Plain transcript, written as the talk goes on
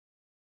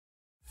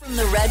From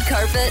the red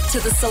carpet to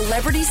the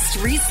celebrity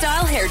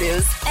street-style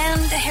hairdos and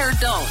hair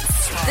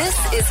don'ts, this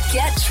is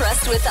Get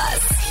Trust with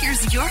Us.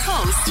 Here's your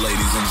host,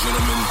 ladies and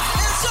gentlemen,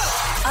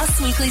 Us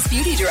Weekly's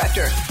beauty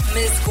director,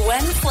 Ms.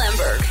 Gwen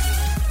Flamberg.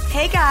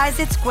 Hey guys,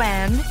 it's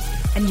Gwen,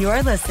 and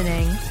you're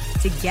listening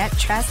to Get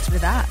Trust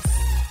with Us.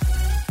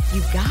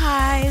 You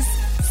guys,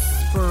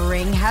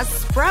 spring has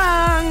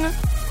sprung.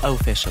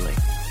 Officially.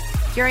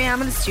 Here I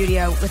am in the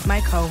studio with my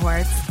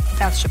cohorts,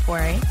 Beth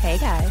Shapori. Hey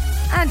guys.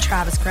 And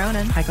Travis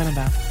Cronin. Hi, Gwen and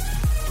Beth.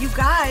 You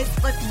guys,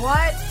 like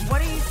what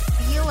are you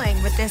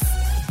feeling with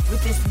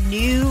this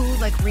new,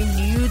 like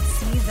renewed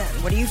season?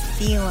 What are you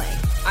feeling?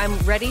 I'm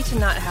ready to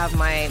not have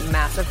my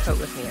massive coat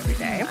with me every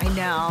day. I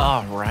know.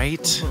 All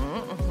right.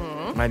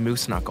 My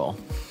moose knuckle.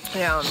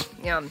 Yeah.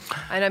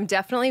 And I'm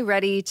definitely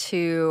ready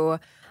to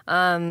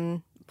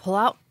pull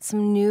out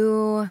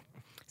some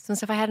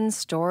stuff I had in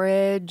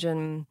storage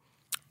and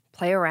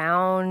play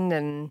around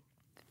and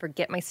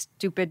forget my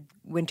stupid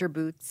winter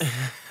boots.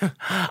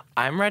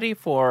 I'm ready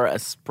for a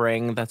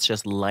spring that's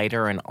just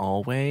lighter in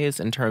all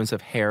ways in terms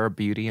of hair,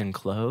 beauty, and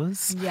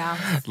clothes. Yeah.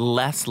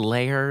 Less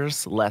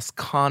layers, less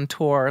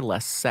contour,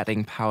 less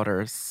setting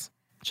powders.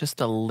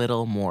 Just a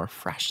little more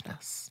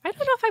freshness. I don't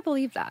know if I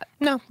believe that.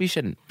 No, you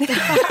shouldn't.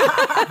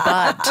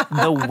 But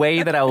the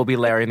way that I will be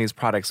layering these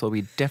products will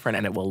be different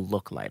and it will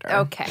look lighter.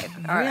 Okay.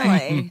 All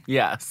right. Really?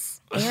 Yes.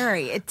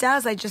 Airy. It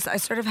does. I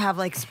sort of have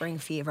like spring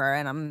fever,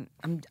 and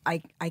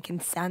I can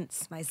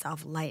sense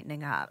myself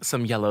lightening up.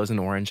 Some yellows and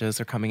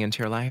oranges are coming into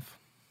your life.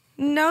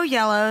 No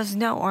yellows,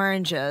 no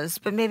oranges,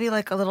 but maybe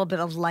like a little bit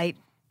of light,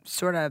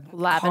 sort of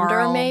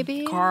Lavender,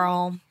 maybe?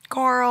 Coral.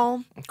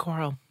 Coral.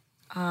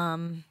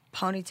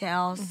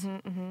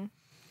 Ponytails.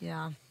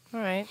 Yeah. All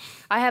right.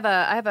 I have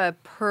a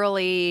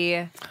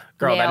pearly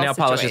Girl, that nail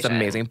polish is situation.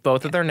 amazing.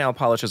 Both of their nail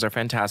polishes are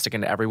fantastic,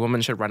 and every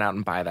woman should run out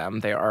and buy them.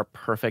 They are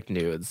perfect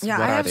nudes. Yeah,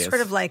 What I are have these? sort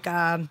of like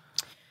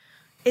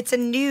it's a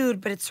nude,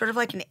 but it's sort of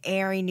like an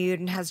airy nude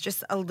and has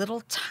just a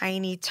little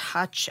tiny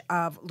touch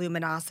of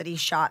luminosity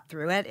shot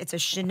through it. It's a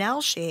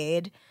Chanel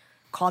shade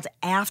called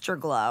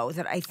Afterglow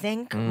that I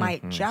think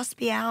might just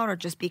be out or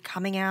just be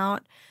coming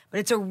out. But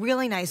it's a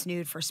really nice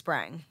nude for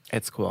spring.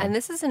 It's cool. And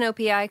this is an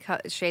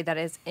OPI shade that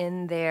is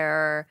in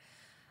their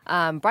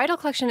bridal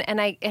collection, and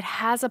it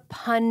has a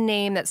pun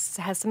name that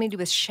has something to do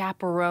with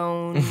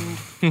chaperone,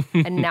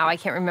 and now I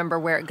can't remember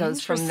where it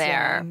goes from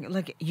there.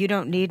 Like, you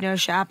don't need no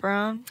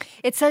chaperone?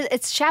 It says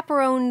it's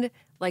chaperoned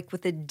like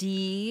with a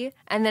D,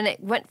 and then it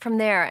went from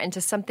there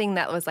into something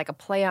that was like a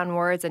play on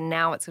words, and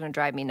now it's going to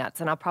drive me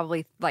nuts, and I'll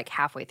probably like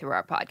halfway through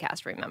our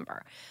podcast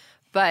remember.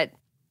 But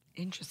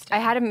Interesting. I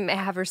had to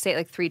have her say it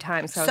like 3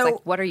 times, so I was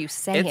like, what are you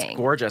saying? It's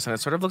gorgeous, and it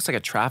sort of looks like a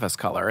Travis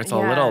color. It's a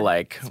Yeah. little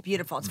like It's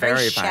beautiful. It's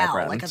very shell,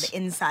 vibrant. like on the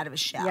inside of a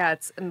shell. Yeah,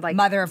 it's like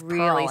Mother of really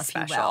pearl, if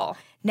you will. special.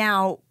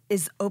 Now,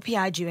 is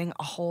OPI doing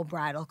a whole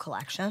bridal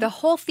collection? The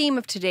whole theme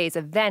of today's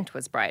event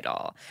was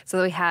bridal.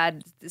 So we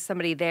had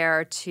somebody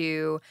there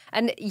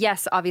and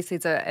yes, obviously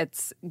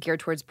it's geared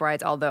towards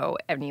brides, although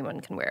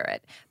anyone can wear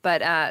it. But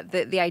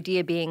the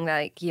idea being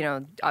like,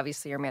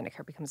 obviously your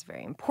manicure becomes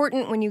very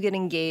important when you get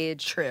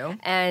engaged. True.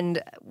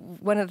 And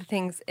one of the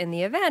things in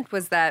the event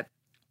was that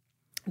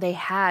they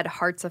had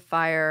Hearts of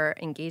Fire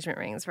engagement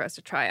rings for us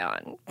to try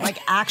on. Like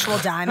actual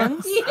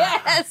diamonds?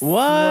 Yes. What?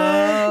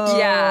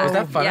 Yeah. Was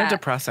that fun yeah. or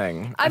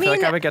depressing? I I feel like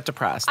mean, I would get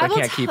depressed. I will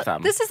can't keep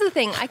them. This is the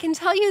thing. I can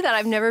tell you that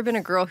I've never been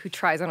a girl who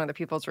tries on other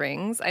people's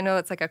rings. I know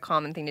it's like a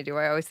common thing to do.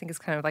 I always think it's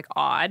kind of like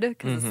odd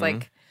because it's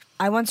like,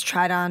 I once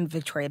tried on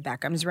Victoria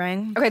Beckham's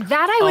ring. okay,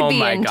 that I would oh be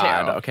my into.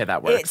 God. Okay,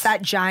 that works. It's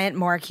that giant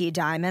marquee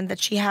diamond that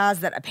she has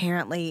that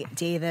apparently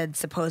David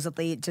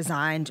supposedly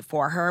designed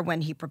for her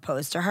when he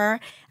proposed to her.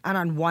 And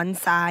on one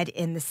side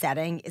in the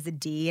setting is a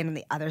D and on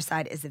the other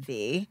side is a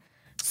V.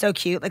 So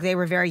cute. Like they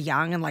were very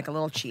young and like a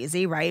little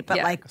cheesy, right? But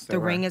Yeah. like Yes, they the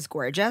were. ring is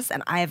gorgeous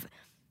and I have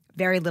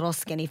very little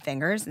skinny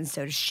fingers and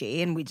so does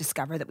she. And we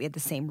discovered that we had the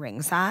same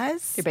ring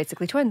size. You're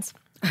basically twins.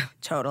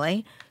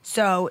 Totally.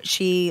 So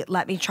she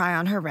let me try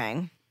on her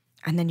ring.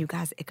 And then you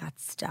guys, it got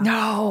stuck.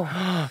 No.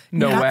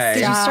 no Nuts. way.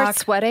 Did you start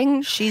Stuck.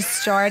 sweating? She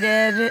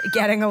started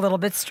getting a little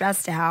bit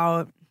stressed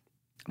out,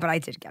 but I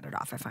did get it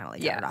off. I finally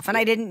got it off. And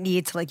I didn't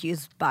need to like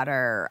use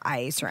butter,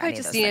 ice, or I any of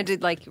just those needed things.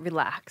 to like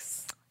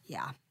relax.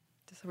 Yeah.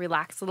 Just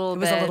relax a little It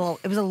was bit.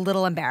 it was a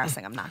little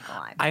embarrassing, I'm not gonna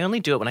lie. I only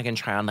do it when I can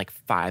try on like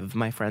 5 of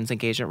my friends'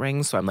 engagement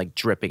rings, so I'm like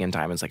dripping in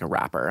diamonds like a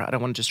rapper. I don't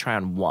want to just try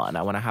on one.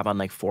 I want to have on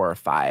like 4 or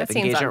 5 That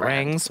seems engagement on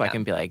brand. rings, so I Yeah.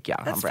 can be like, yeah,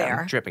 That's I'm brand,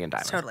 fair. dripping in It's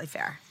diamonds. totally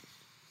fair.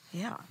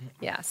 Yeah.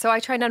 Yeah. So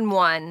I tried on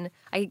one.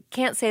 I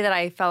can't say that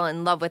I fell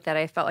in love with it.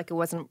 I felt like it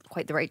wasn't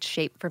quite the right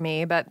shape for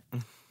me, but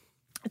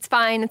it's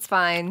fine. It's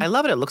fine. I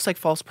love it. It looks like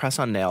false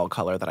press-on nail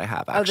color that I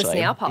have, actually. Oh, this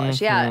nail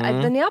polish.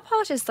 Yeah. The nail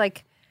polish is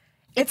like,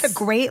 It's a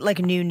great like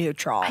new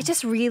neutral. I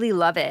just really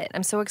love it.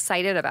 I'm so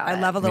excited about it. I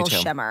love a little too.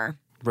 shimmer.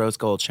 Rose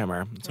gold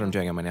shimmer. That's what I'm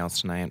doing on my nails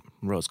tonight.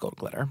 Rose gold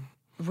glitter.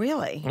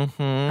 Really?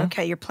 Mm-hmm.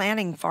 Okay, you're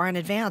planning far in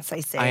advance, I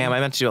see. I am. I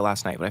meant to do it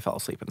last night, but I fell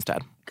asleep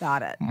instead.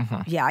 Got it.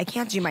 Yeah, I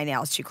can't do my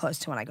nails too close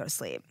to when I go to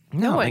sleep.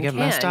 No one I get can.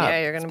 messed up.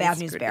 Yeah, you're going to be Bad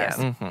news screwed. bears.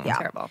 Yeah. Yeah.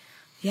 Terrible.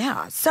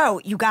 Yeah. So,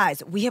 you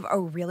guys, we have a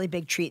really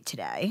big treat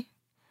today.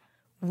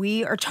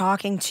 We are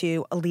talking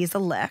to Aliza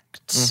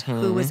Licht,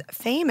 who is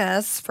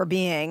famous for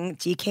being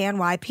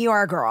DKNY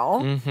PR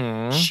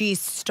girl. She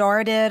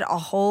started a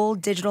whole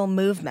digital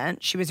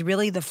movement. She was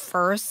really the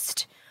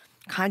first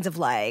kind of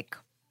like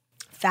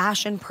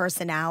fashion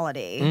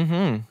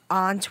personality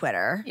on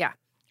Twitter. Yeah.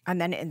 And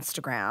then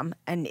Instagram.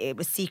 And it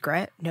was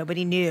secret.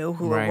 Nobody knew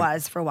who Right. it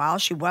was for a while.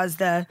 She was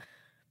the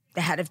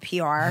head of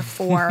PR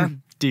for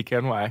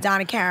DKNY.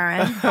 Donna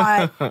Karen.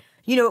 But,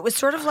 it was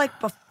sort of like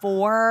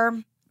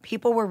before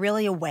people were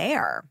really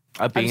aware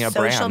Of being a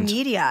social brand.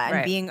 media and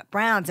Right. being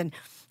brands. And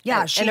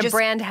yeah, she and a just,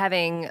 brand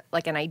having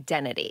like an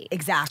identity.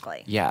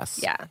 Exactly. Yes.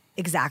 Yeah.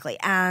 Exactly.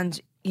 And,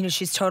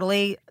 she's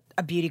totally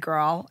a beauty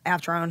girl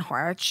after her own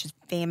heart. She's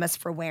famous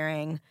for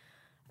wearing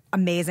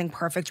amazing,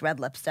 perfect red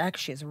lipstick.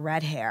 She has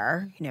red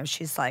hair.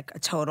 She's like a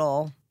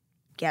total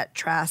get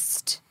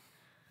dressed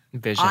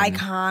Vision.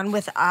 icon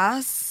with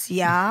us.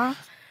 Yeah.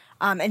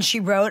 And she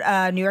wrote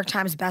a New York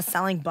Times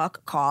best-selling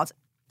book called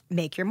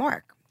Make Your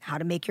Mark, How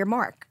to Make Your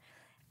Mark.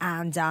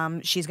 And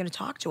she's going to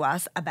talk to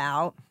us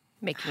about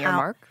Making your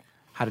mark.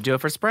 How to do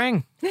it for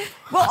spring.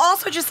 well,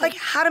 also just like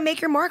how to make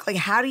your mark. Like,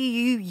 how do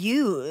you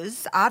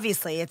use,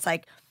 obviously, it's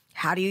like,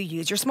 how do you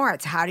use your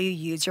smarts? How do you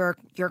use your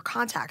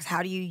contacts?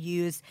 How do you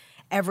use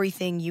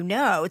everything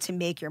to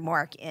make your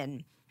mark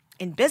in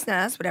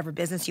business, whatever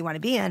business you want to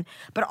be in?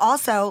 But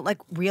also, like,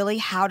 really,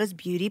 how does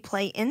beauty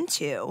play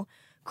into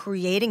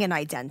creating an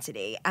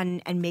identity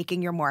and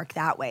making your mark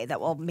that way that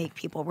will make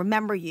people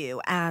remember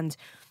you and,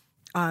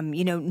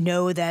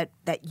 know that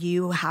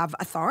you have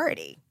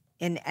authority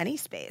in any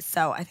space.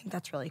 So I think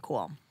that's really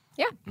cool.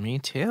 Yeah. Me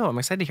too. I'm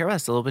excited to hear about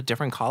this. It's a little bit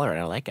different color, and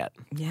I like it.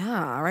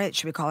 Yeah. All right.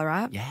 Should we call her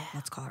up? Yeah.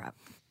 Let's call her up.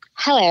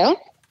 Hello.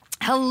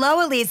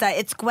 Hello, Aliza.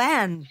 It's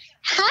Gwen.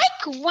 Hi,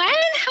 Gwen.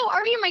 How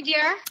are you, my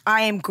dear?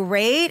 I am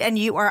great, and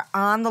you are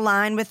on the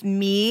line with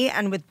me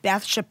and with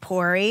Beth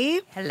Shapori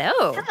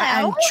Hello.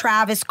 and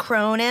Travis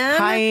Cronin.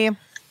 Hi.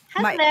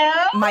 My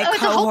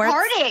It's a whole cohorts.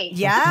 party.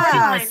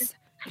 Yes.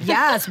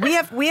 Yes.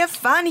 We have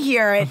fun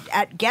here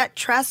at Get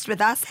Trust with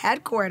Us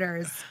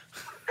headquarters.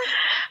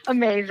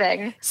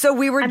 Amazing. So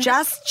we were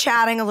just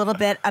chatting a little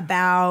bit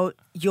about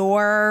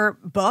your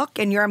book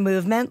and your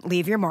movement,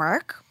 Leave Your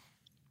Mark.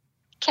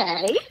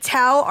 Okay.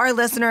 Tell our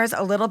listeners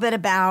a little bit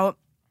about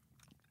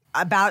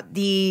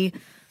the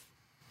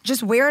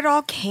just where it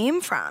all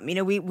came from.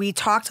 We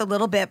talked a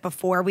little bit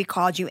before we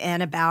called you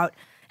in about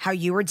how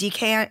you were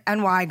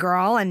DKNY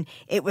girl, and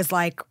it was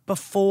like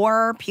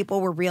before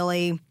people were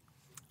really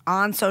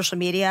on social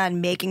media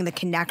and making the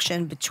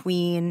connection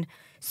between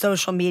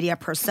social media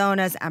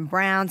personas and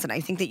brands. And I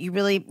think that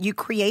you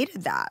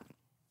created that.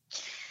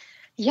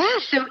 Yeah.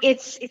 So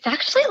it's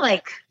actually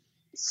like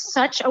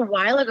such a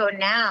while ago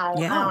now,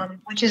 Yeah.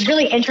 Which is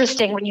really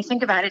interesting when you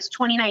think about it. It's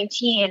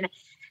 2019.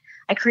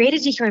 I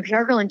created DKNY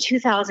PR Girl in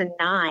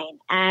 2009,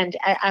 and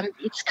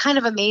it's kind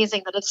of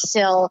amazing that it's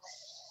still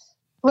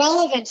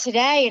relevant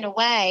today in a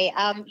way.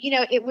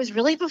 It was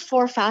really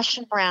before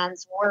fashion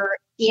brands were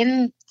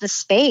in the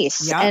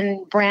space, Yeah.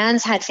 and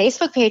brands had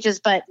Facebook pages,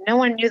 but no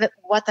one knew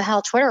what the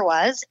hell Twitter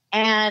was.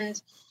 And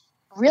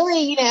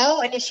really,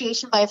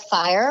 initiation by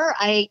fire,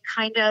 I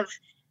kind of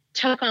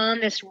took on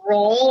this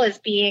role as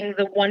being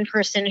the one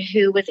person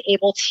who was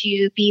able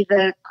to be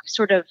the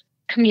sort of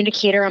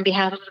communicator on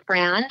behalf of the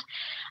brand.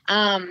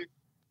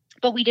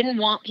 But we didn't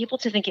want people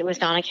to think it was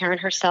Donna Karen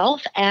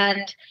herself.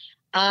 And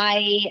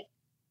I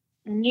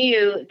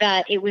knew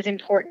that it was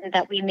important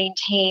that we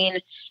maintain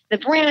the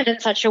brand in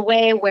such a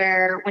way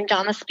where when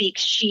Donna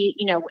speaks, she,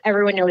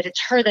 everyone knows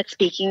it's her that's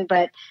speaking,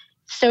 but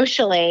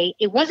socially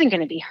it wasn't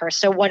going to be her.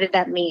 So what did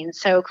that mean?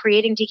 So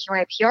creating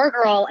DKNY PR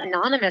Girl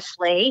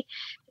anonymously,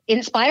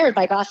 inspired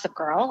by Gossip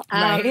Girl,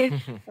 Right.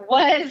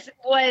 was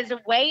a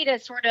way to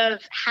sort of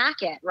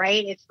hack it,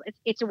 right?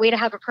 It's a way to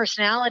have a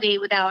personality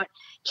without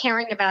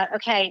caring about,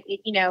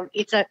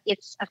 it's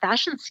a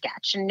fashion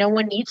sketch and no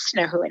one needs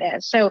to know who it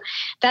is. So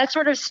that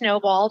sort of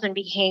snowballed and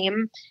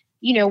became,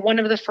 one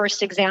of the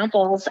first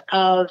examples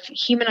of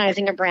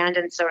humanizing a brand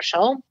in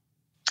social,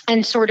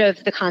 and sort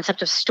of the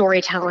concept of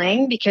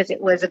storytelling, because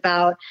it was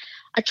about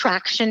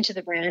attraction to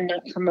the brand,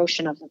 not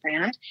promotion of the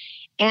brand.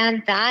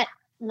 And that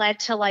led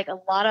to like a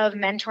lot of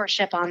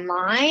mentorship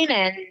online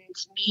and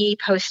me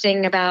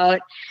posting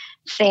about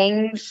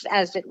things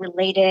as it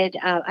related,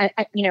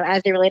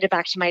 as they related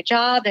back to my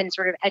job, and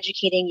sort of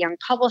educating young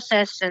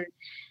publicists. And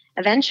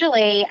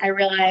eventually I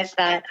realized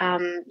that,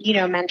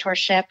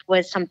 mentorship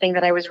was something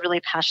that I was really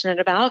passionate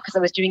about because I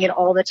was doing it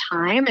all the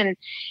time. And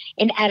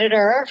an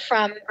editor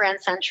from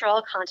Grand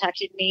Central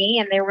contacted me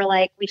and they were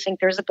like, "We think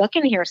there's a book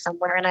in here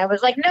somewhere." And I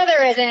was like, "No,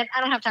 there isn't. I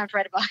don't have time to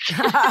write a book."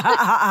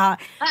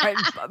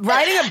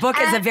 Writing a book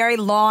is a very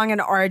long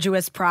and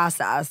arduous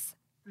process.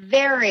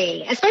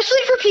 Very, especially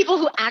for people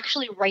who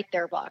actually write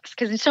their books,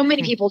 because so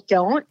many people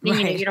don't,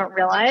 Right. you don't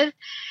realize.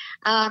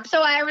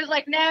 So I was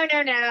like, no.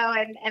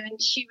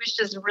 And she was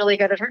just really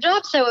good at her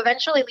job. So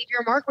eventually Leave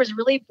Your Mark was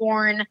really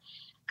born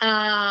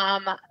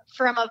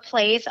from a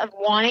place of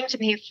wanting to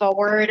pay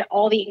forward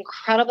all the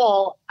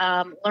incredible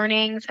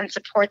learnings and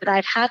support that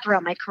I've had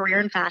throughout my career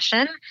in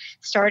fashion,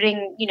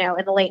 starting,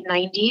 in the late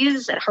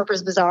 90s at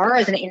Harper's Bazaar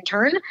as an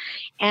intern,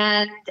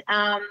 and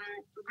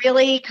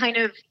really kind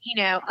of,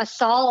 a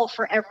solve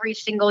for every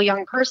single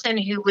young person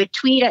who would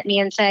tweet at me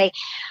and say,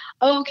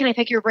 oh, can I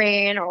pick your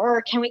brain?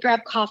 Or can we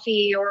grab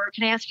coffee? Or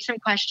can I ask you some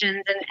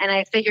questions? And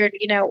I figured,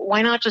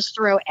 why not just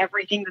throw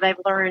everything that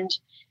I've learned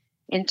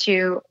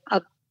into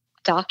a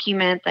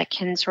document that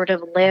can sort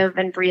of live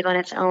and breathe on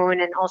its own.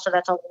 And also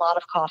that's a lot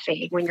of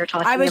coffee when you're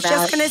talking about. I was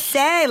just going to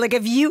say, like,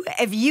 if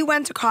you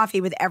went to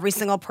coffee with every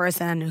single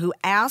person who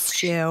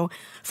asked you,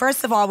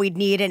 first of all, we'd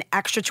need an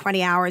extra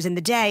 20 hours in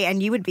the day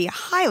and you would be a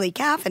highly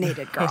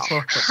caffeinated girl.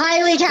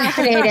 Highly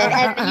caffeinated.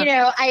 And,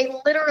 I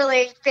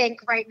literally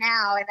think right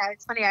now, and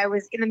it's funny, I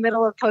was in the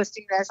middle of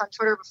posting this on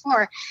Twitter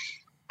before,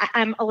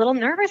 I'm a little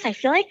nervous. I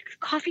feel like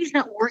coffee's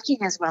not working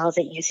as well as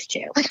it used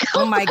to.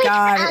 Oh my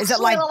God. Is it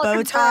like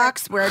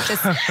Botox where it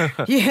just,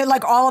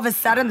 like all of a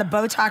sudden the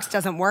Botox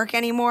doesn't work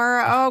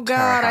anymore? Oh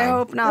God, I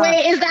hope not.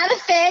 Wait, is that a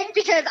thing?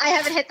 Because I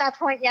haven't hit that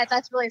point yet.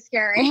 That's really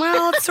scary.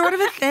 Well, it's sort of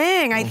a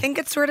thing. I think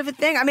it's sort of a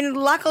thing. I mean,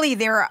 luckily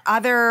there are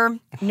other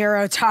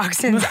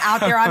neurotoxins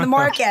out there on the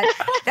market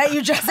that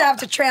you just have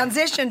to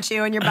transition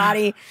to and your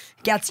body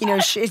gets,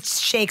 it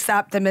shakes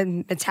up the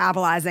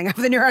metabolizing of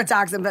the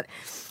neurotoxin. But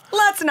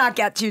let's not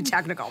get too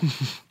technical.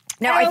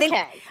 Now, I think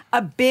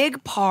a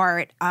big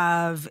part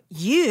of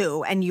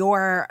you and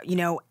your,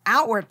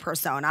 outward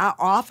persona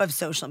off of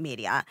social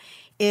media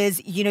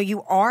is,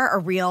 you are a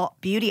real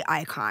beauty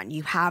icon.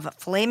 You have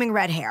flaming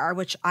red hair,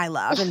 which I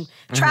love. And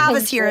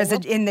Travis here is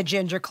in the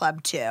ginger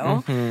club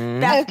too.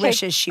 Beth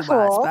wishes she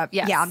was, but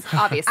yes, yeah.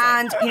 Obviously.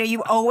 And,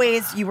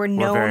 you were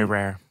known. We're very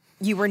rare.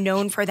 You were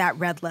known for that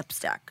red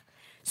lipstick.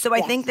 So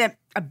I think that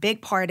a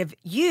big part of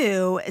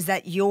you is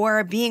that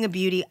your being a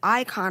beauty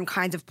icon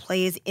kind of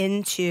plays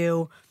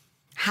into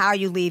how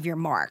you leave your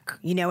mark.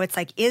 It's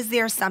like, is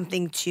there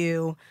something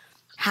to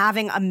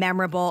having a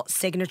memorable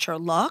signature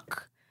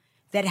look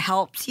that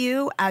helps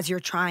you as you're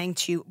trying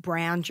to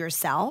brand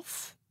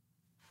yourself?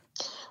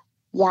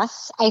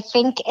 Yes, I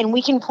think, and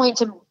we can point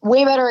to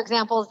way better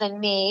examples than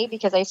me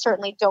because I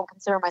certainly don't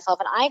consider myself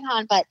an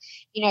icon, but,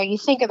 you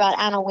think about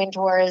Anna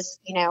Wintour's,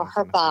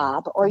 her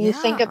bob, or you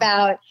think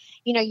about,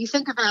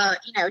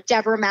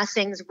 Deborah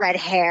Messing's red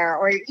hair,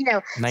 or,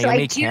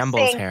 Naomi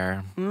Campbell's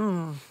hair.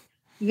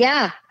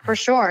 Yeah, for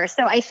sure.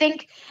 So I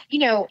think,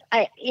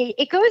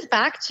 it goes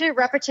back to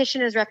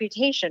repetition is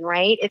reputation,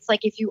 right? It's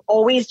like if you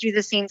always do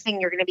the same thing,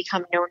 you're going to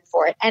become known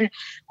for it. And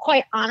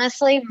quite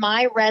honestly,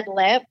 my red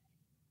lip,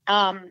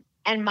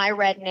 and my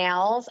red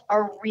nails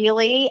are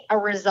really a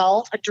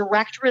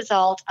direct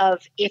result of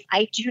if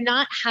I do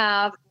not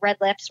have red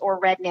lips or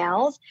red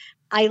nails,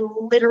 I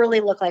literally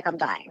look like I'm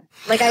dying.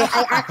 Like I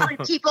actually,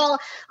 people,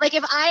 like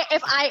if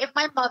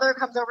my mother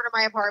comes over to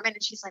my apartment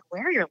and she's like,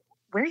 where are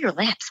your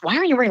lips? Why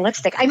are you wearing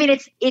lipstick? I mean,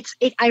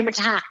 I'm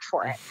attacked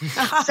for it.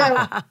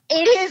 So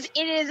it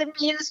is a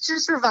means to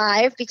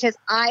survive because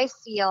I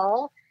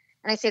feel,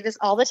 and I say this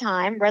all the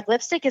time, red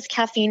lipstick is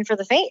caffeine for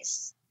the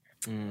face.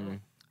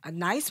 A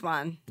nice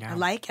one. Yeah. I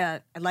like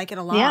it. I like it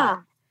a lot.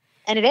 Yeah.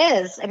 And it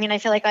is. I mean, I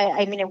feel like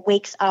it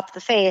wakes up the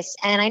face.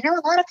 And I know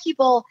a lot of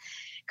people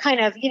kind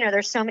of,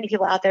 there's so many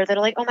people out there that are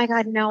like, oh my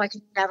God, no, I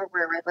can never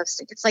wear red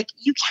lipstick. It's like,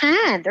 you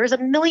can. There's a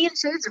million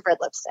shades of red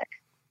lipstick.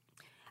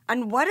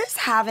 And what does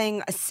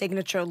having a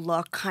signature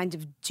look kind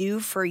of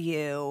do for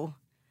you?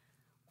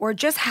 Or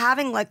just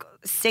having like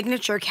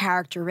signature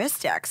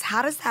characteristics?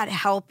 How does that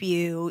help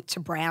you to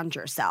brand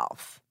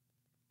yourself?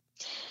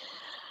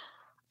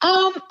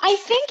 I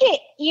think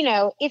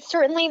it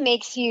certainly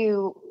makes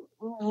you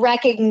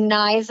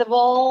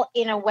recognizable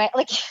in a way.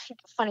 Like,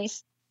 funny,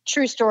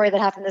 true story that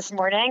happened this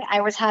morning.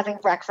 I was having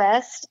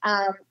breakfast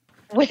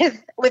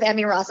with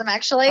Emmy Rossum,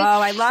 actually. Oh,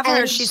 I love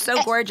her. She's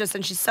so gorgeous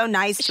and she's so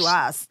nice to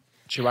us.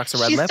 She rocks a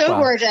red lip. She's so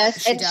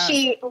gorgeous, and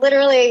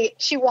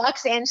she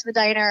walks into the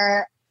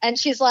diner and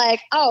she's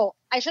like, "Oh,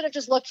 I should have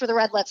just looked for the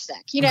red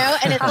lipstick,"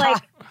 And it's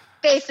like,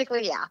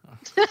 basically, yeah.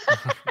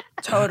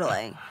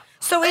 Totally.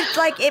 So it's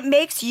like it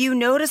makes you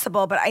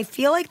noticeable, but I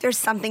feel like there's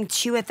something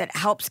to it that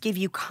helps give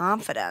you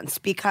confidence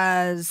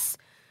because,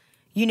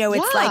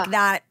 it's like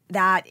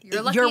that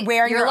you're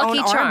wearing your own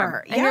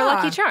armor. And your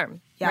lucky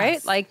charm, yes.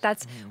 Right? Like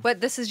that's what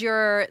this is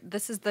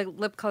the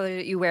lip color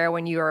that you wear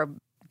when you're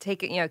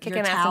kicking ass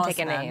and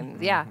taking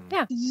names. Yeah.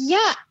 Yeah.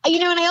 Yeah.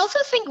 And I also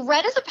think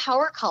red is a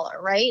power color,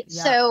 right?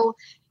 Yeah. So,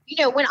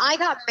 when I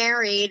got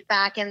married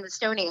back in the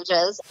Stone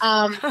Ages,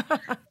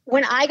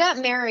 when I got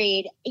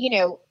married,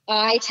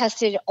 I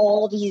tested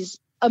all these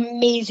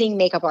amazing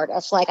makeup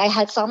artists. Like I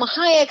had Salma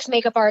Hayek's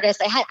makeup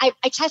artist. I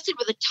tested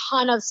with a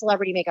ton of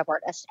celebrity makeup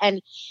artists.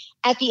 And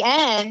at the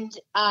end,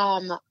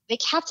 they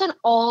kept on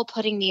all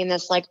putting me in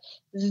this like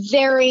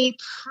very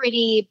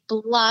pretty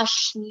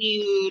blush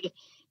nude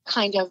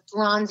kind of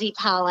bronzy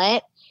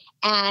palette.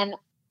 And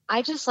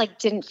I just like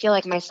didn't feel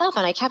like myself.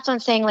 And I kept on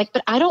saying like,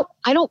 but I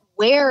don't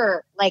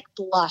wear like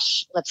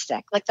blush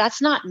lipstick. Like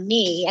that's not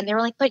me. And they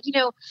were like, but you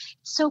know,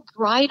 it's so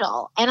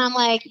bridal. And I'm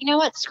like, you know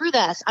what? Screw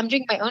this. I'm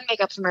doing my own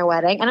makeup for my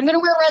wedding and I'm going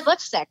to wear red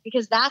lipstick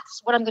because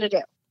that's what I'm going to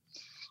do.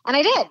 And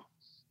I did.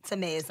 It's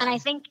amazing. And I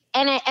think,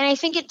 and I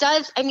think it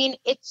does. I mean,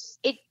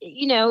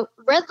 you know,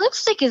 red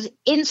lipstick is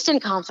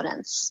instant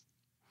confidence.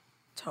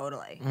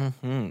 Totally.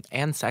 Mm-hmm.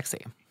 And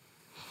sexy.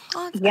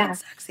 Oh, it's Yeah.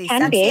 sexy.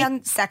 Can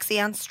be. Sexy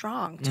and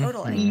strong.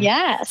 Totally.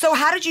 Yes. So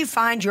how did you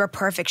find your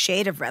perfect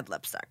shade of red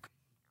lipstick?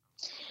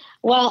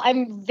 Well,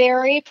 I'm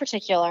very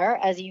particular,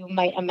 as you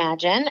might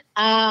imagine.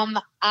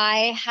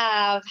 I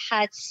have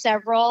had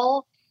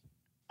several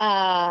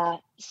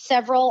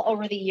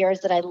over the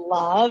years that I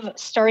love,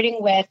 starting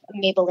with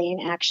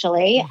Maybelline,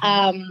 actually.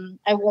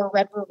 I wore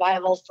Red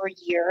Revival for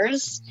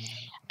years.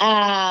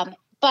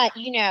 But,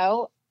 you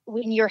know,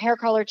 when your hair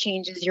color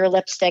changes, your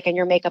lipstick and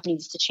your makeup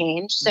needs to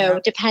change. So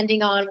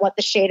depending on what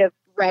the shade of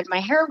red my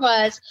hair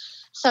was,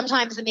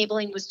 sometimes the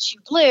Maybelline was too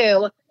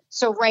blue.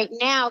 So right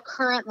now,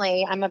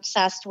 currently, I'm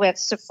obsessed with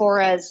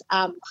Sephora's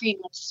cream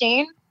lip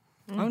stain.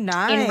 Oh,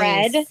 nice. In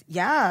red.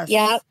 Yes.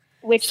 Yeah,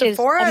 which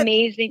Sephora, is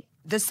amazing.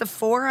 The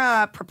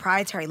Sephora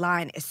proprietary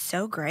line is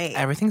so great.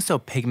 Everything's so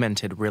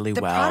pigmented really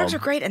The well. products are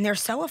great and they're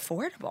so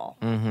affordable.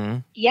 Mm-hmm.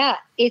 Yeah,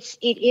 it's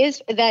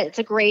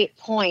a great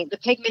point. The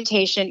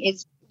pigmentation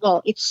is,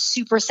 well, it's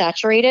super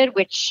saturated,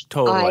 which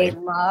Totally. I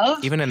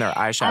love. Even in their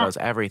eyeshadows,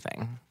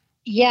 everything.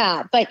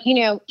 Yeah, but you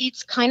know,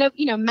 it's kind of,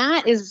 you know, a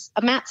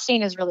matte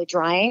stain is really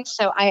drying.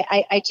 So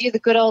I do the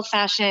good old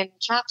fashioned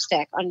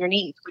chapstick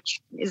underneath,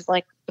 which is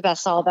like the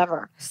best solve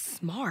ever.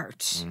 Smart.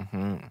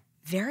 Mm-hmm.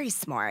 Very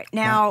smart.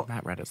 Now,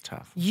 matte red is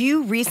tough.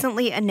 You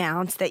recently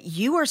announced that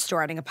you are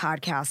starting a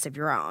podcast of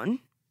your own.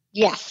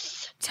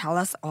 Yes. Tell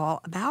us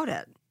all about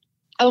it.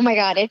 Oh my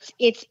God,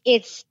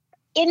 it's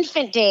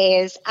infant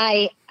days.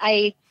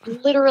 I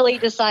literally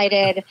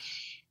decided.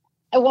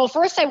 Well,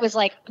 first I was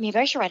like, maybe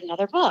I should write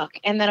another book.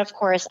 And then, of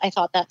course, I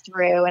thought that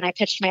through and I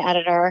pitched my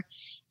editor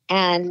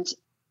and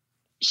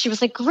she was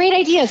like, great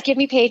ideas, give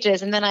me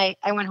pages. And then I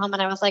went home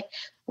and I was like,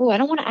 oh, I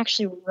don't want to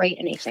actually write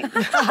anything.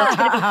 That's going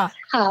to be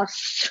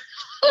tough.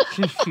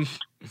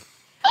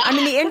 I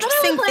mean, the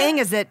interesting thing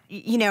is that,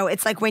 you know,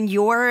 it's like when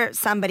you're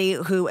somebody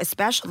who,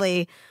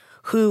 especially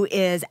who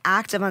is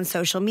active on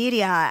social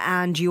media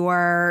and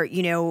you're,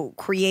 you know,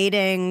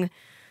 creating...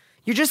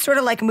 You're just sort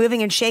of like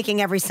moving and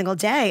shaking every single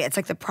day. It's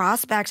like the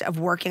prospect of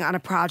working on a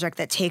project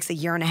that takes a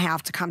year and a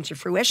half to come to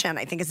fruition,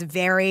 I think is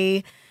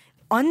very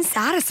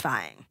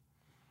unsatisfying.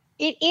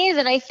 It is.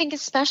 And I think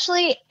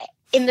especially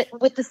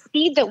with the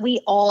speed that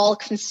we all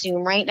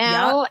consume right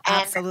now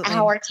and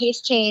how our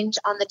tastes change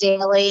on the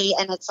daily.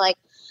 And it's like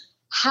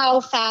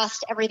how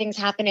fast everything's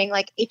happening.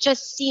 Like it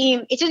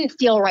didn't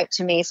feel right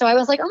to me. So I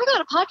was like, oh my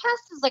God, a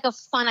podcast is like a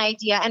fun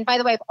idea. And by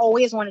the way, I've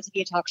always wanted to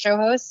be a talk show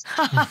host.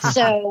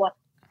 So...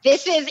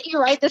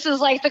 you're right. This is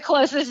like the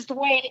closest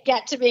way to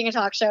get to being a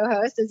talk show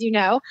host, as you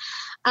know.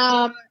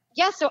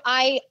 So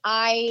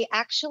I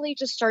actually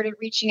just started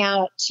reaching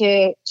out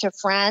to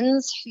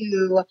friends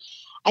who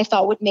I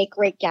thought would make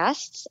great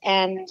guests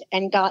and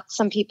got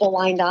some people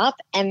lined up.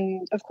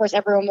 And of course,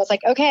 everyone was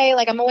like, okay,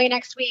 like I'm away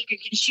next week. You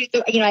can shoot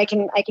I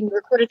can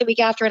record it the week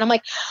after. And I'm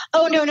like,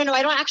 oh, no,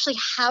 I don't actually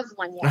have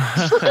one yet.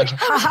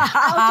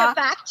 I'll get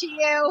back to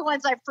you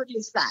once I've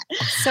produced that.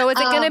 So is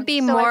it going to be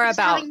more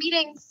about having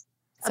meetings?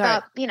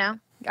 About, you know.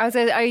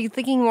 Are you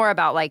thinking more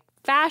about like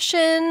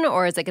fashion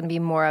or is it going to be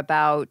more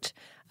about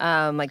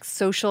like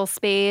social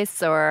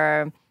space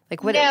or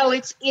like what? No,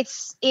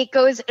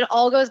 it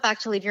all goes back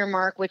to Leave Your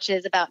Mark, which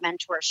is about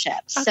mentorship.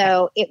 Okay.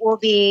 So it will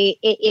be,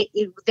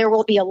 there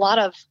will be a lot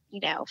of,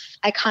 you know,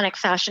 iconic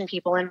fashion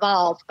people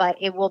involved, but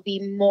it will be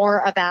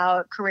more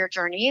about career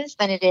journeys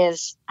than it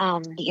is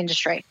the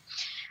industry.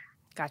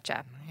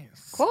 Gotcha.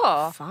 Nice.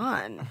 Cool.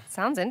 Fun.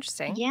 Sounds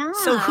interesting. Yeah.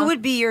 So who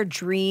would be your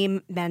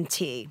dream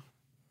mentee?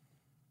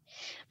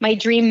 My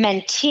dream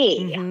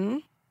mentee. Mm-hmm.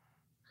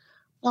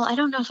 Well, I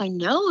don't know if I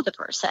know the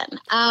person.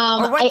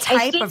 Or what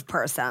type of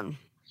person?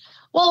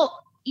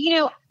 Well, you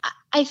know,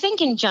 I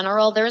think in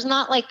general, there's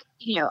not like,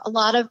 you know, a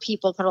lot of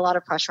people put a lot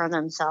of pressure on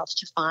themselves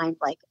to find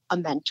like a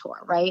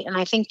mentor, right? And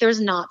I think there's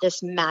not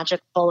this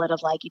magic bullet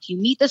of like, if you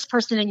meet this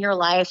person in your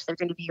life, they're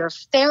going to be your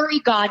fairy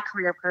god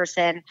career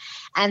person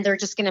and they're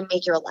just going to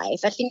make your life.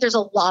 I think there's a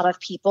lot of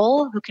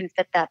people who can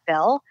fit that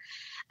bill.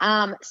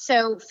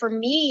 So for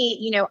me,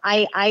 you know,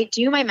 I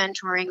do my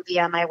mentoring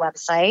via my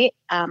website,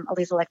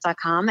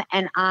 alizalicht.com,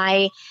 and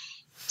I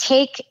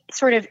take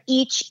sort of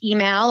each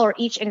email or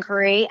each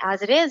inquiry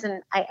as it is.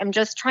 And I'm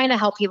just trying to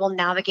help people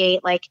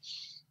navigate like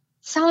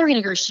salary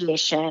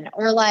negotiation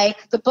or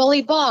like the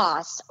bully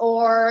boss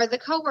or the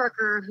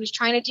coworker who's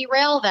trying to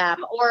derail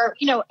them or,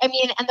 you know, I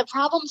mean, and the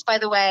problems, by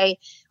the way,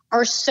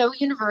 are so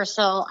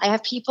universal. I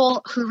have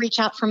people who reach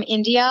out from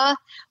India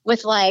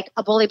with like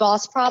a bully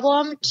boss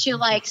problem to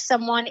like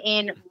someone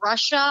in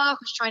Russia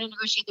who's trying to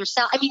negotiate their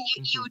salary. I mean,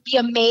 you would be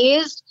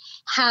amazed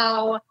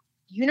how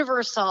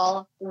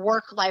universal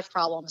work-life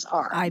problems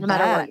are, no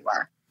matter where you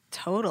are.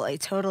 Totally.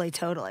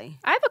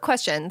 I have a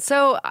question.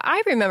 So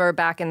I remember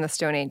back in the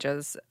Stone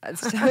Ages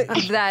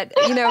that,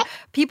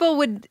 people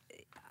would,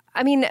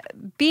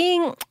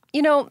 being,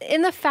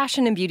 in the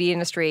fashion and beauty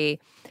industry,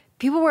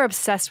 people were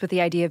obsessed with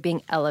the idea of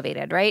being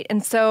elevated, right?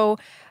 And so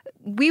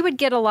we would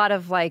get a lot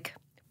of like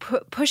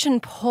push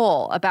and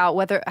pull about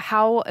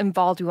how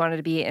involved we wanted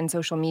to be in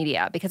social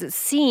media, because it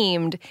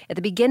seemed at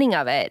the beginning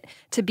of it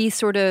to be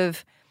sort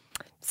of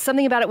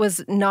something about it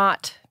was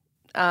not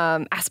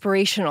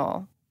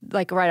aspirational,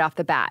 like right off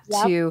the bat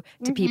to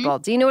people.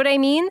 Do you know what I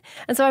mean?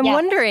 And so I'm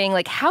wondering,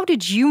 like, how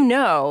did you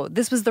know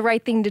this was the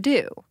right thing to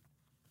do?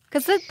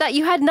 Because that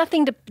you had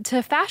nothing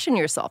to fashion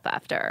yourself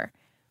after.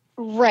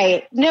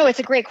 Right. No, it's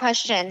a great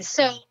question.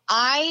 So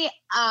I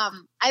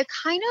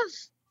kind of,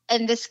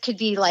 and this could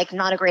be like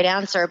not a great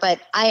answer, but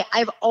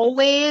I've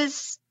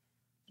always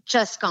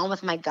just gone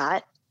with my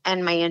gut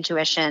and my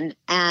intuition.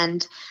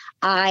 And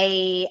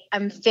I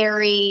am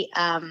very,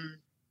 I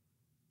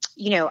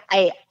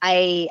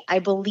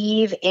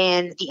believe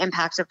in the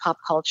impact of pop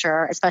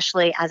culture,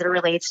 especially as it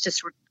relates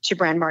to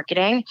brand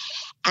marketing.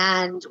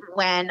 And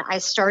when I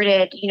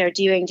started,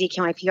 doing DK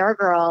My PR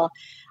Girl,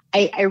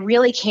 I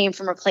really came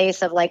from a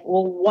place of like,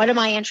 well, what am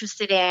I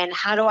interested in?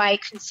 How do I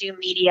consume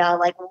media?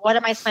 Like, what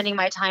am I spending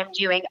my time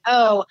doing?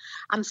 Oh,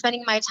 I'm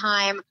spending my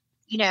time,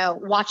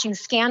 watching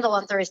Scandal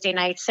on Thursday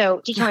night.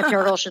 So DK My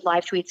PR Girl should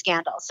live tweet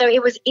Scandal. So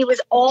it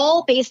was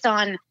all based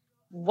on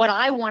what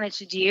I wanted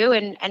to do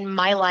and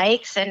my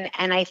likes. And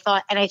I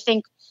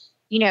think,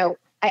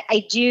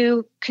 I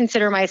do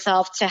consider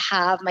myself to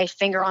have my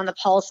finger on the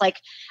pulse. Like,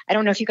 I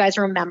don't know if you guys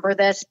remember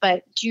this,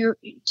 but do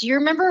you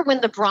remember when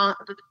the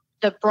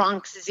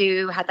Bronx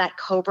Zoo had that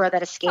cobra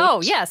that escaped?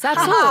 Oh, yes,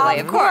 absolutely.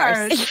 Of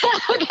course.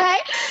 Okay.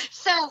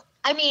 So,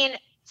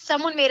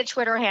 someone made a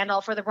Twitter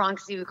handle for the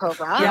Bronx Zoo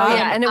cobra.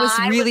 Yeah, and it was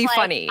really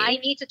funny. I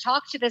need to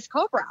talk to this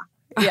cobra.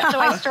 Yeah. So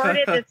I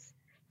started this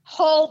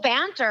whole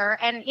banter,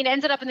 and it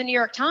ended up in the New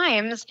York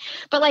Times.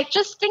 But like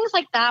just things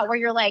like that where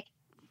you're like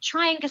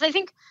trying, because I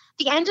think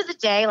at the end of the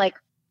day, like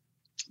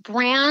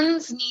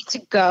brands need to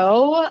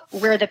go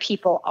where the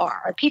people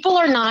are. People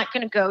are not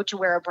going to go to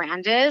where a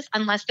brand is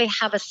unless they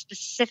have a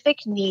specific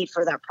need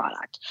for their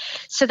product.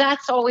 So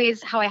that's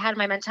always how I had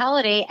my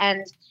mentality.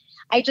 And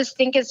I just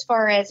think as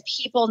far as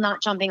people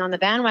not jumping on the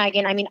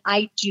bandwagon,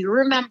 I do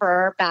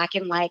remember back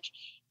in like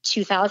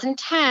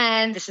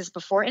 2010, this is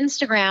before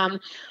Instagram,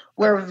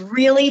 where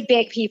really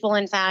big people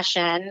in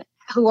fashion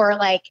who are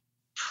like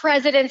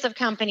presidents of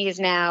companies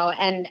now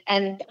and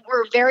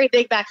were very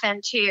big back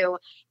then too,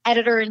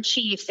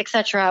 editor-in-chiefs,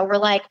 etc., were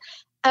like,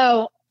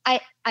 oh, I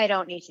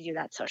don't need to do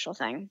that social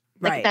thing.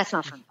 Like, that's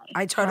not for me.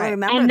 I totally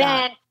remember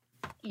that.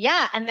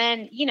 And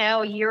then,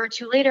 a year or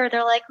two later,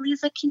 they're like,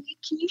 Lisa, can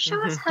you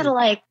show us how to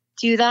like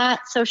do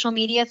that social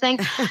media thing?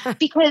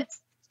 Because,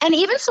 and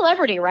even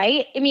celebrity,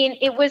 right?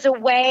 It was a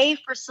way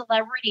for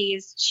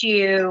celebrities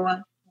to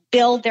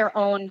build their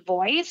own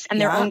voice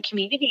and their own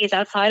communities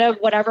outside of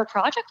whatever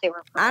project they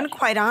were promoting. And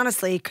quite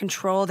honestly,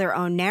 control their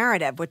own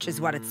narrative, which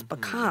is what it's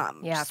become.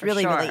 Yeah, it's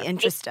really, really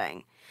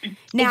interesting.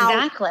 Now,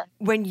 exactly.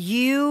 When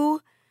you,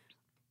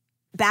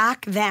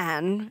 back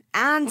then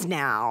and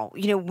now,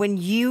 when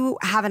you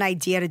have an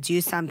idea to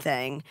do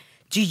something,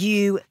 do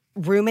you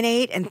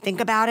ruminate and think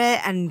about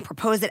it and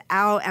propose it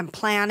out and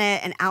plan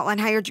it and outline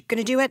how you're going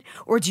to do it?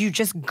 Or do you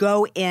just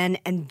go in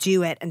and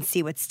do it and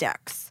see what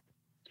sticks?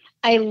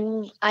 I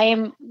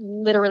am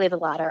literally the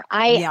latter.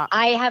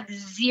 I have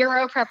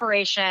zero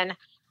preparation.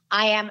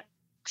 I am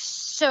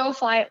so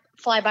fly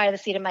by the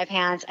seat of my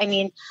pants.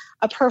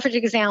 A perfect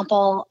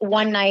example,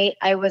 one night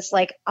I was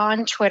like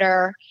on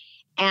Twitter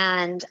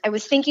and I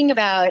was thinking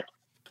about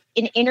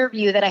an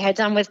interview that I had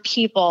done with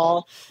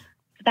People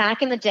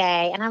back in the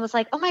day. And I was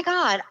like, oh my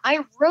God,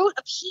 I wrote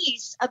a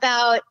piece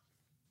about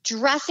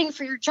dressing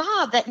for your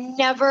job that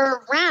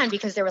never ran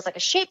because there was like a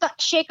shake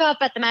up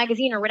at the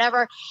magazine or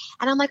whatever.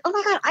 And I'm like, oh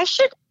my God,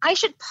 I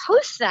should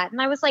post that. And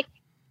I was like,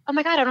 oh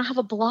my God, I don't have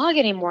a blog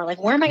anymore.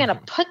 Like, where am I going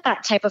to put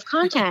that type of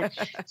content?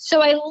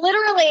 So I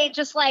literally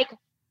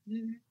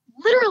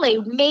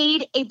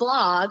made a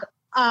blog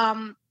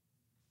on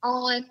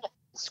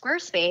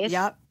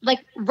Squarespace, like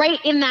right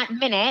in that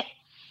minute.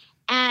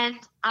 And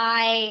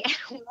I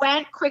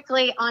went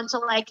quickly onto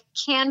like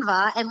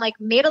Canva and like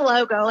made a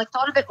logo, like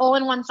thought of it all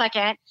in 1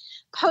 second,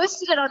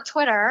 posted it on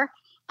Twitter.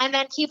 And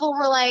then people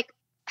were like,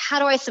 how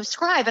do I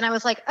subscribe? And I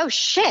was like, oh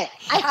shit,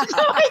 I have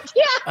no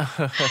idea.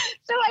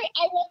 So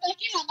I went like,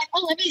 I'm like,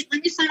 oh, let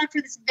me sign up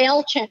for this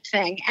MailChimp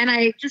thing. And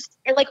I just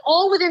like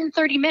all within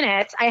 30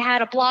 minutes, I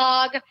had a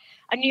blog,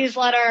 a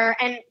newsletter,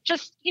 and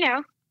just,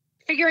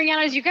 figuring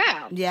out as you go.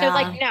 Yeah. So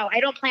like, no, I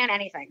don't plan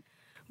anything.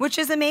 Which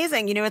is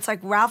amazing. It's like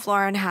Ralph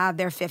Lauren had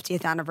their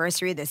 50th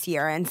anniversary this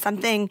year. And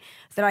something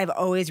that I've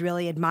always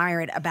really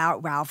admired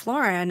about Ralph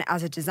Lauren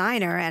as a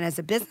designer and as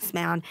a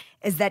businessman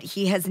is that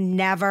he has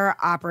never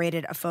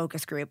operated a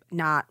focus group,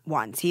 not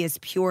once. He has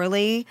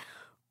purely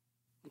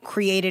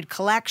created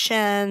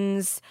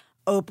collections,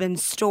 opened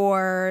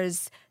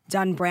stores,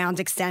 done brand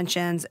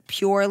extensions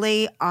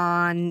purely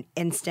on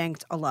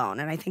instinct alone.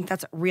 And I think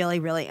that's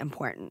really, really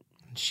important.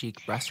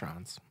 Chic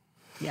restaurants.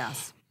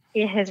 Yes.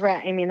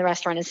 The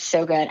restaurant is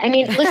so good. I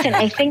mean, listen,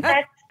 I think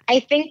that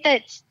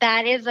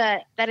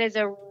is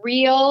a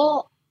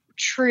real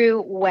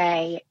true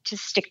way to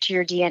stick to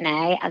your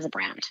DNA as a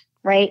brand,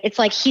 right? It's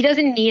like he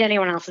doesn't need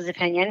anyone else's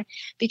opinion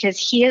because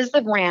he is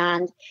the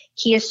brand.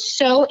 He is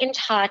so in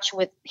touch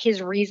with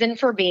his reason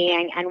for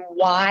being and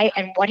why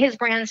and what his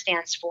brand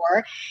stands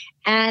for.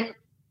 And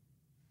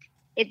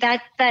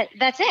that's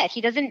it.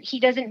 He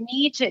doesn't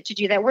need to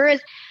do that.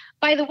 Whereas,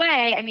 by the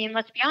way, I mean,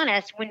 let's be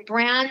honest, when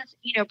brands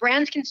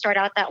can start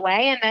out that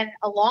way and then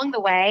along the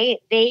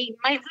way, they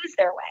might lose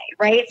their way,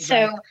 right?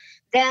 So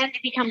then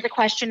it becomes a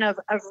question of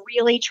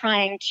really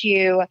trying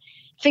to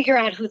figure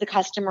out who the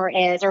customer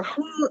is or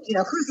who's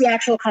the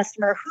actual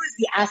customer, who's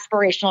the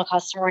aspirational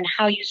customer, and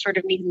how you sort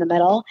of meet in the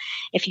middle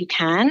if you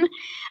can.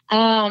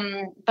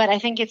 But I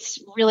think it's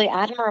really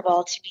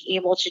admirable to be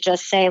able to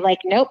just say like,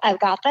 nope, I've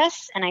got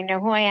this and I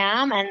know who I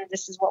am and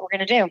this is what we're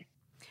going to do.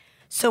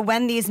 So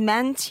when these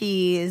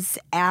mentees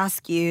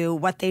ask you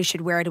what they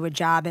should wear to a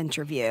job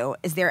interview,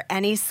 is there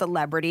any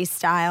celebrity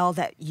style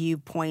that you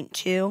point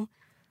to?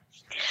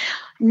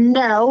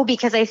 No,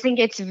 because I think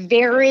it's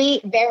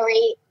very,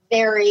 very,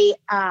 very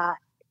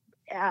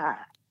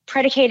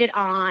predicated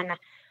on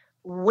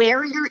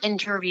where you're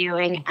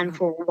interviewing and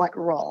for what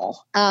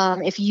role.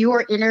 If you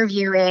are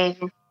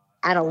interviewing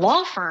at a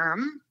law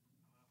firm,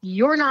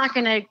 you're not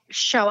going to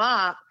show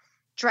up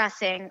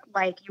dressing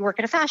like you work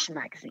at a fashion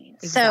magazine.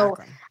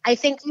 Exactly. So I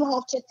think you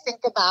have to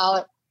think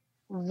about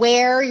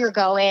where you're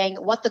going,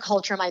 what the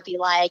culture might be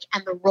like,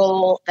 and the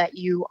role that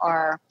you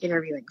are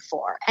interviewing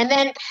for. And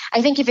then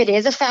I think if it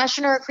is a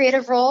fashion or a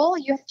creative role,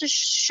 you have to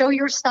show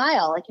your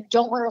style. Like you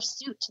don't wear a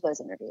suit to those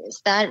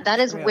interviews. That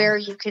is where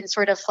you can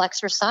sort of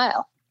flex your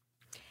style.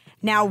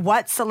 Now,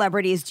 what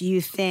celebrities do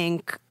you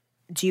think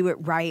do it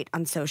right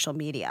on social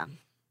media?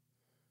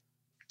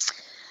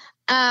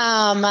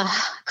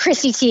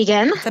 Chrissy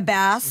Teigen. The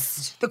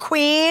best. The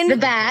queen. The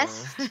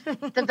best.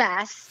 The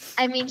best.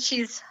 I mean,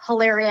 she's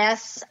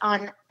hilarious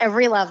on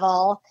every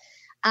level.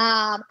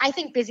 I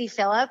think Busy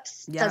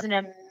Phillips does an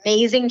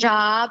amazing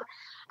job.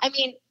 I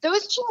mean,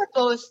 those two are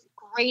both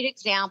great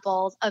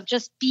examples of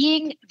just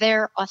being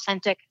their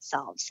authentic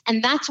selves.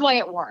 And that's why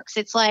it works.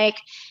 It's like,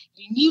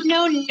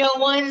 no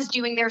one's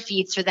doing their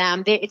feeds for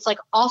them. It's like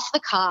off the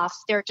cuff.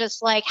 They're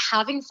just like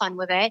having fun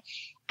with it.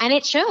 And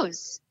it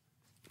shows.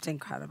 It's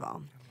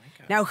incredible.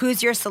 Now,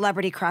 who's your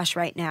celebrity crush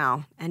right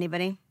now?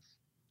 Anybody?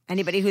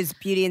 Anybody whose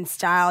beauty and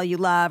style you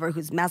love or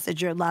whose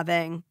message you're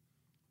loving?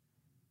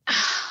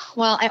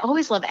 Well, I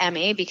always love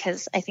Emmy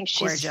because I think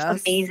she's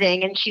gorgeous.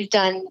 Amazing. And she's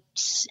done,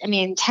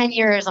 10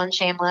 years on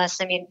Shameless.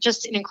 I mean,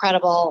 just an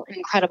incredible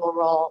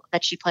role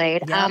that she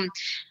played. Yep.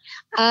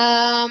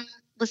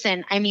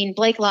 Listen, I mean,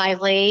 Blake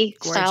Lively,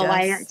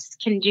 style-wise,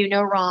 can do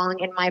no wrong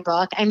in my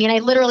book. I mean, I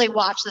literally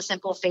watched The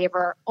Simple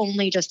Favor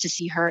only just to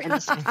see her in the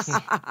Sims.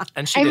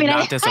 And she did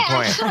not disappoint.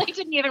 I actually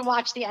didn't even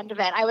watch the end of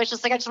it. I was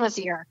just like, I just want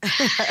to see her.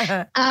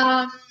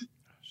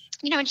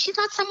 And she's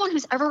not someone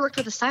who's ever worked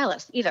with a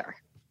stylist either.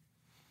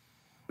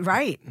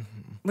 Right.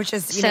 Which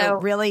is,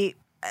 really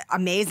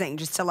amazing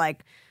just to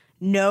like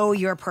know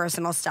your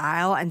personal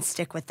style and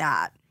stick with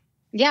that.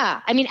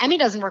 Yeah. I mean, Emmy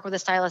doesn't work with a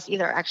stylist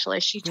either,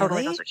 actually. She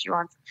totally knows what she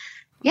wants.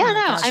 Yeah, no.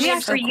 Gosh, I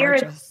mean, for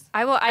years.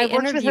 I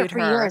interviewed her for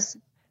years.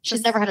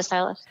 She's never had a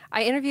stylist.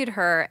 I interviewed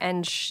her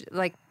and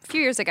a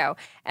few years ago,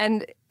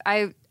 and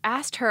I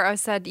asked her, I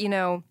said,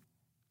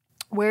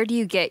 where do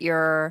you get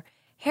your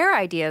hair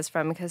ideas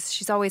from? Because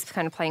she's always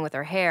kind of playing with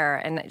her hair,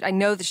 and I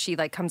know that she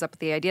comes up with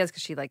the ideas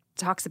because she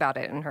talks about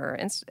it in her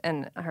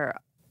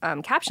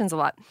captions a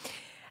lot.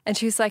 And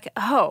she's like,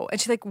 oh,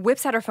 and she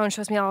whips out her phone,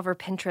 shows me all of her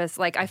Pinterest.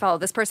 I follow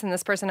this person,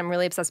 I'm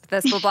really obsessed with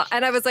this, blah, blah.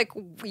 And I was like,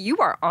 you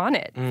are on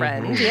it,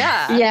 friend.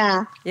 Mm-hmm.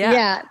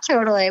 Yeah,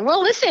 totally.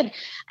 Well, listen,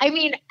 I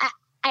mean,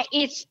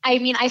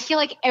 I feel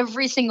like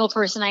every single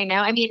person I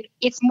know,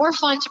 it's more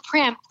fun to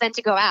primp than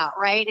to go out,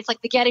 right? It's like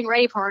the getting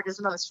ready part is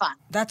the most fun.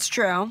 That's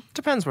true.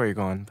 Depends where you're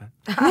going.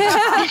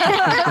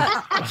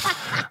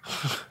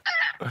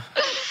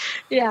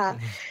 Yeah.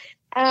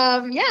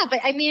 But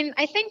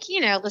I think,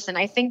 listen,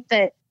 I think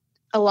that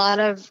a lot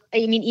of,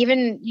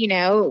 even,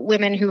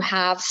 women who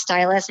have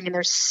stylists,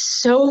 there's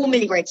so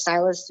many great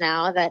stylists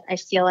now that I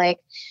feel like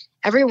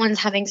everyone's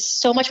having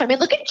so much fun.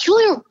 Look at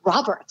Julia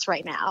Roberts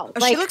right now.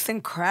 She looks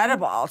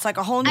incredible. It's like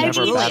a whole new she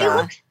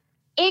looks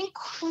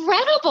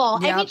incredible.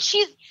 Yep.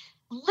 She's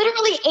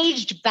literally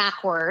aged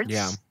backwards.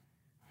 Yeah.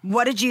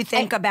 What did you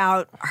think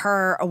about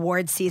her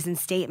award season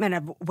statement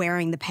of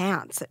wearing the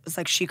pants? It was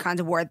like she kind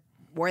of wore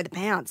the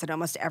pants at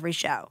almost every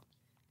show.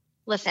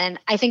 Listen,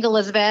 I think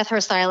Elizabeth,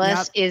 her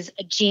stylist, is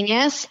a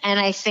genius. And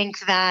I think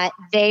that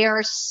they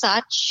are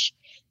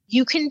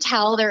you can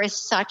tell there is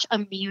such a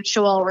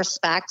mutual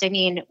respect.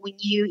 When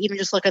you even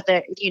just look at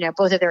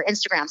both of their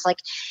Instagrams,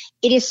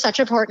 it is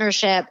such a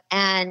partnership.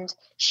 And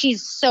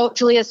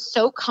Julia's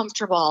so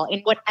comfortable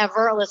in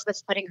whatever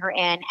Elizabeth's putting her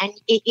in. And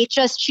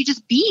she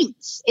just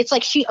beams. It's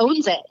like she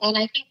owns it. And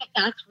I think that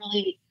that's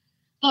really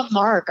the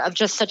mark of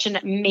just such an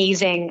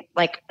amazing,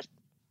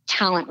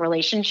 talent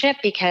relationship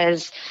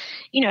because,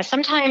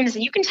 sometimes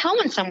you can tell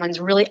when someone's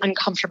really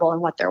uncomfortable in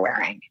what they're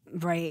wearing.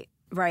 Right.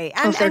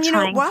 And they're it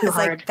trying was too like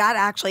hard. that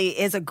actually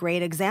is a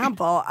great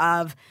example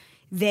of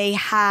they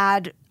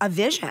had a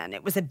vision.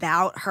 It was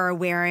about her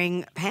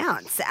wearing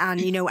pants and,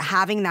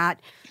 having that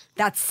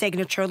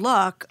signature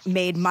look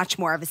made much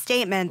more of a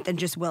statement than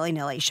just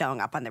willy-nilly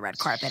showing up on the red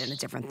carpet in a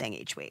different thing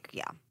each week.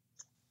 Yeah.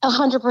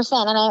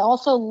 100%. And I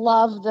also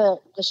love the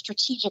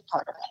strategic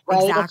part of it,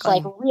 right? Exactly.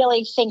 It's like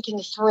really thinking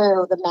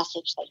through the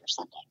message that you're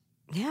sending.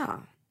 Yeah.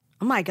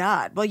 Oh my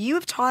God. Well, you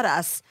have taught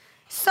us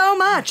so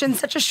much in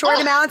such a short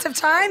amount of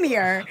time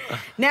here.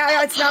 Now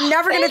I'm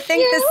never going to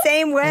think the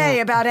same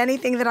way about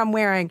anything that I'm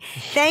wearing.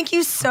 Thank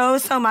you so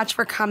much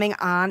for coming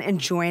on and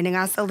joining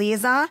us,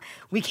 Aliza.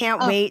 We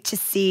can't wait to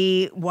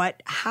see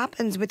what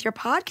happens with your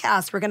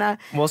podcast. We're going to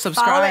We'll follow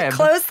subscribe. it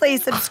closely.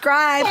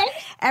 Subscribe.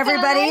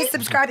 Everybody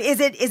subscribe. Is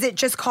it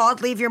just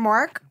called Leave Your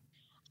Mark?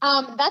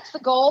 That's the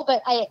goal,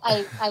 but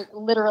I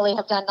literally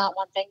have done not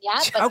one thing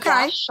yet. But Okay.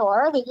 yeah,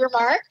 sure, leave your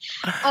mark.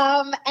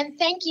 And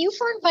thank you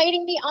for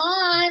inviting me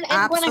on.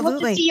 And when I hope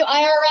Absolutely. to see you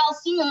IRL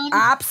soon.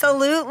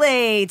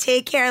 Absolutely.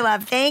 Take care,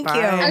 love. Thank you.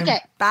 Bye. Okay.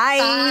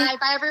 Bye.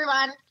 Bye,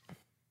 everyone.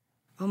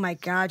 Oh my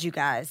God, you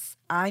guys.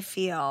 I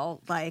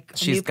feel like a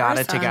She's new got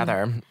it person.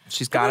 together.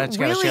 She's got it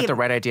together. She really, got the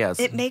right ideas.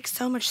 It makes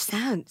so much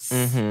sense.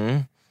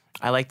 Mm-hmm.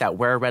 I like that.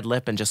 Wear a red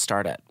lip and just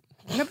start it.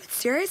 No, but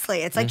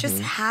seriously, it's like just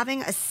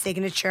having a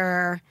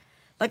signature.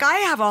 Like I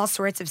have all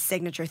sorts of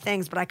signature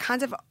things, but I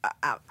kind of,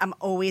 I'm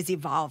always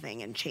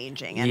evolving and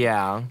changing. And,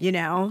 Yeah.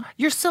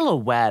 Your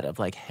silhouette of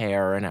like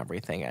hair and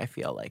everything, I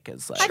feel like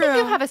is like I think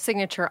you have a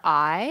signature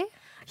eye.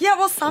 Yeah,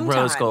 well, sometimes.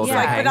 Rose gold and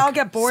Like, pink. but I'll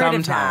get bored of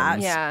that.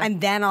 Sometimes. Yeah.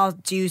 And then I'll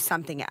do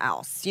something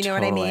else. You know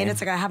what I mean? Totally. It's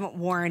like I haven't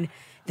worn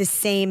the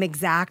same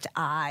exact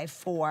eye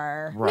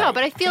for Right. No,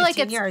 but I feel like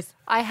 15 it's. years.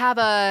 I have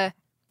a.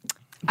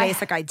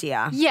 basic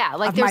idea. Yeah,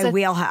 like of there's my a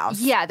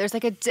wheelhouse. Yeah, there's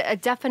like a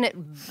definite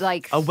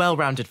like a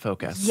well-rounded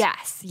focus.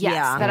 yes,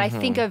 Yeah. that I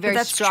think of very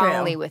That's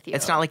strongly true. with you.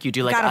 It's not like you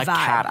do like Got a a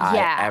vibe. cat eye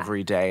Yeah.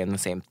 every day in the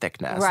same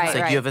thickness. Right, It's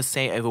like right. you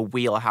have a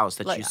wheelhouse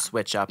that Like- you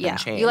switch up Yeah. and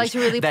change. You like to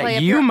really that play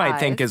up you your might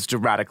think eyes. is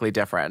radically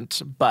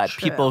different, but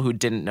people who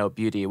didn't know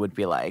beauty would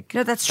be like,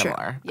 No, that's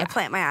similar. true. I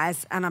plant my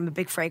eyes, and I'm a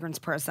big fragrance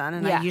person,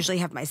 and I Yeah. usually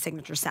have my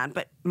signature scent,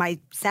 but my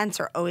scents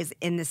are always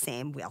in the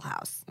same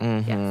wheelhouse.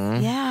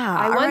 Mm-hmm. Yeah.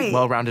 I all once- right.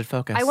 Well-rounded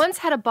focus. I once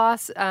had a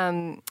boss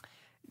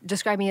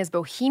describe me as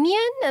bohemian,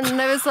 and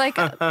I was like,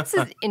 this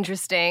is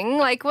interesting.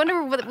 Like,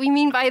 wonder what we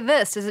mean by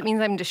this. Does it mean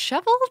I'm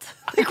disheveled?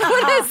 Like,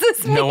 what does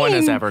this mean? No one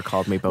has ever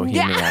called me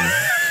bohemian.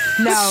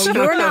 No,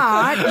 you're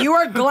not. You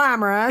are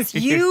glamorous.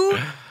 You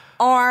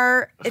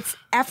are, it's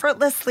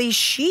effortlessly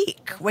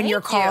chic when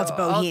you're called Thank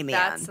you. bohemian.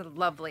 Oh, that's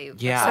lovely.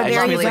 Yeah, So I there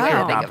just you feel like go.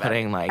 you're Think not of it.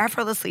 putting like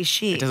effortlessly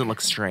chic. it doesn't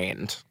look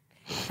strained.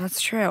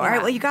 That's true. All right,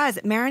 well, you guys,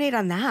 marinate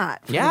on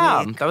that. for the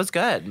Yeah, week. that was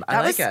good. I That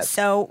like was it.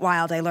 so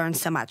wild. I learned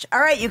so much.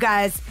 All right, you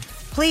guys,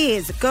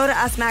 please go to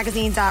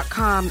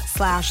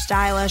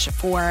usmagazine.com/stylish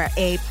for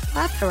a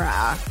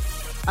plethora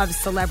of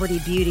celebrity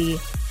beauty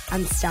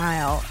and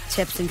style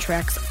tips and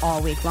tricks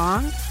all week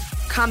long.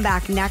 Come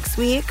back next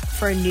week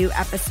for a new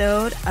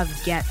episode of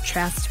Get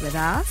Dressed with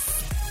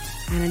Us.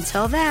 And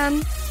until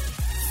then,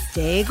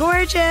 stay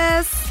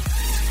gorgeous.